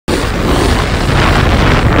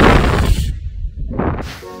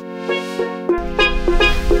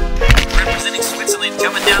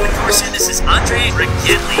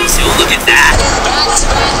Ragettli, so look at that!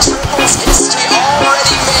 Back-to-back triples, history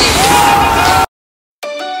already made!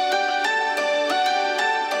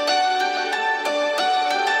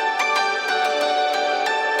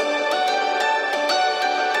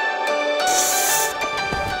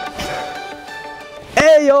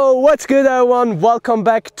 Hey yo, what's good everyone? Welcome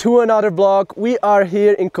back to another vlog. We are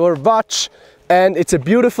here in Korvach and it's a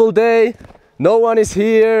beautiful day. No one is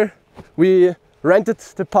here. We rented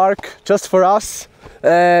the park just for us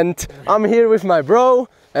and I'm here with my bro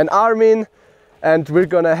and Armin and we're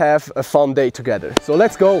gonna have a fun day together. So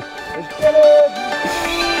let's go. Let's get it.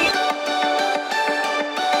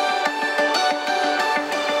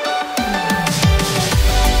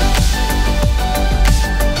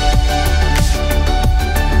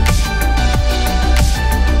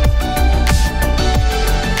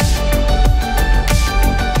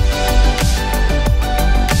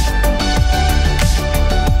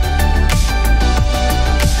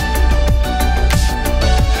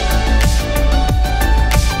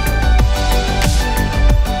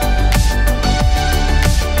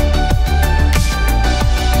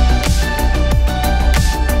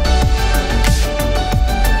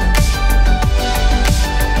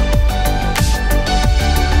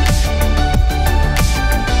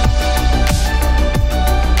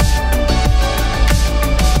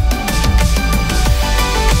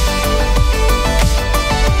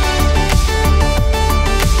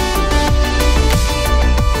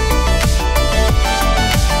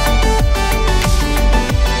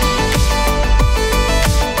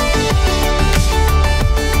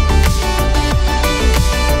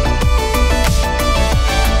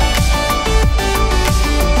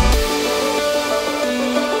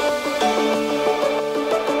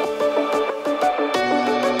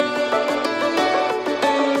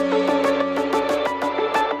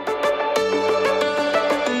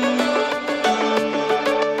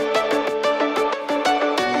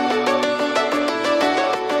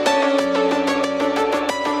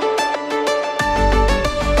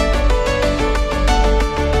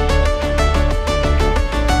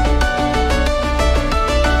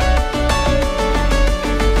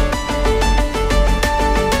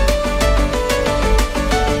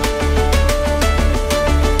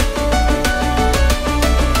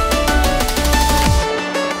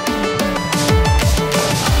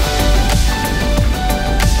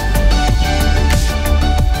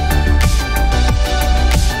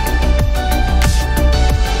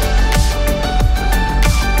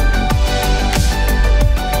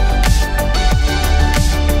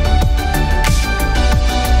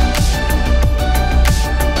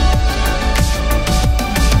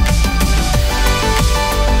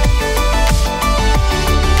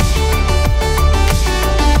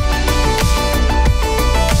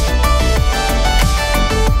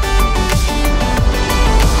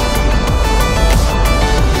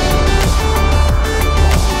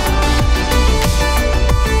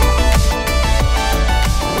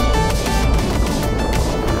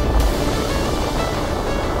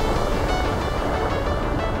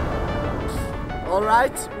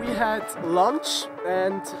 Alright, we had lunch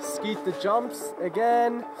and skied the jumps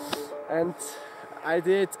again and I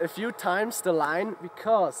did a few times the line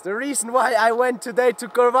because the reason why I went today to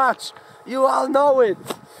Korvach, you all know it.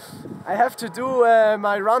 I have to do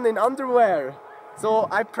my run in underwear. So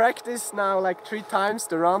I practice now like 3 times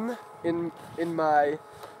the run in my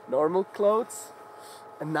normal clothes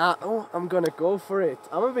and now I'm gonna go for it.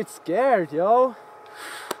 I'm a bit scared, yo,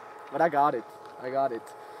 but I got it.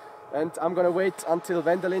 And I'm gonna wait until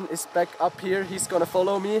Wendelin is back up here. He's gonna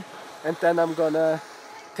follow me and then I'm gonna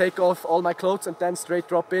take off all my clothes and then straight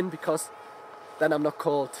drop in because then I'm not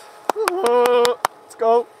cold. Let's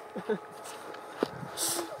go!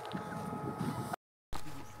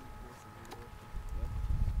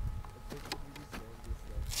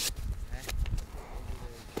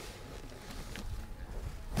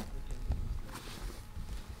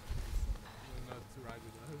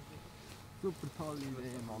 Super toll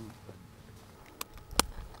Idee, Mann.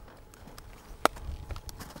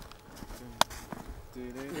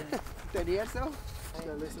 Den hier so?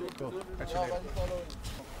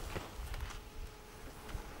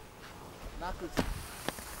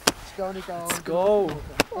 Go.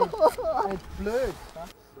 Let's go!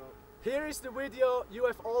 Here is the video you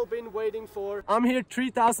have all been waiting for. I'm here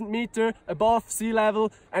 3000 meters above sea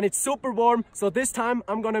level and it's super warm, so this time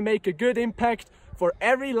I'm gonna make a good impact. For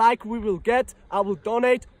every like we will get, I will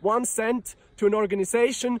donate 1 cent to an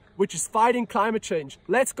organization which is fighting climate change.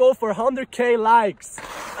 Let's go for 100k likes.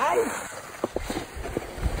 Aye.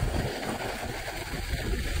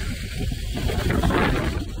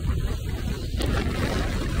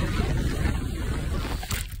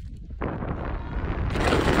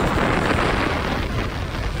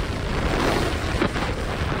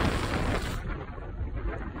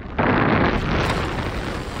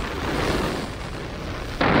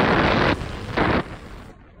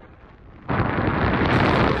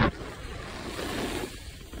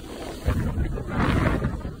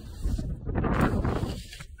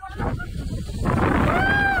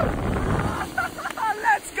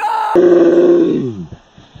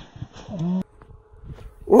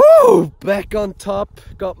 Woo! Back on top,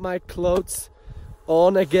 got my clothes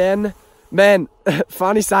on again. Man,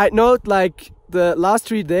 funny side note, like the last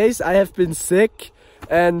 3 days I have been sick,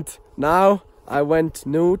 and now I went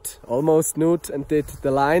nude, almost nude, and did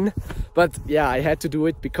the line. But yeah, I had to do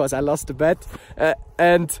it because I lost the bet.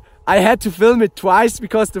 And I had to film it twice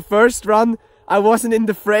because the first run I wasn't in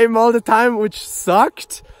the frame all the time, which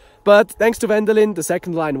sucked. But thanks to Gattlen, the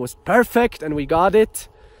second line was perfect and we got it.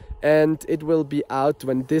 And it will be out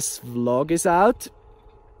when this vlog is out.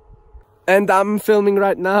 And I'm filming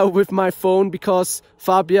right now with my phone because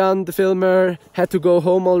Fabian, the filmer, had to go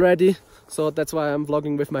home already. So that's why I'm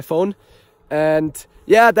vlogging with my phone. And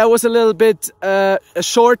yeah, that was a little bit a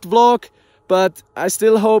short vlog, but I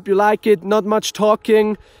still hope you like it. Not much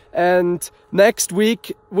talking. And next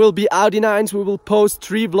week will be Audi 9s. We will post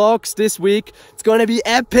 3 vlogs this week. It's gonna be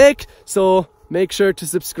epic. So make sure to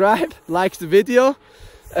subscribe, like the video.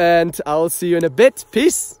 And I'll see you in a bit.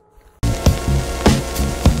 Peace.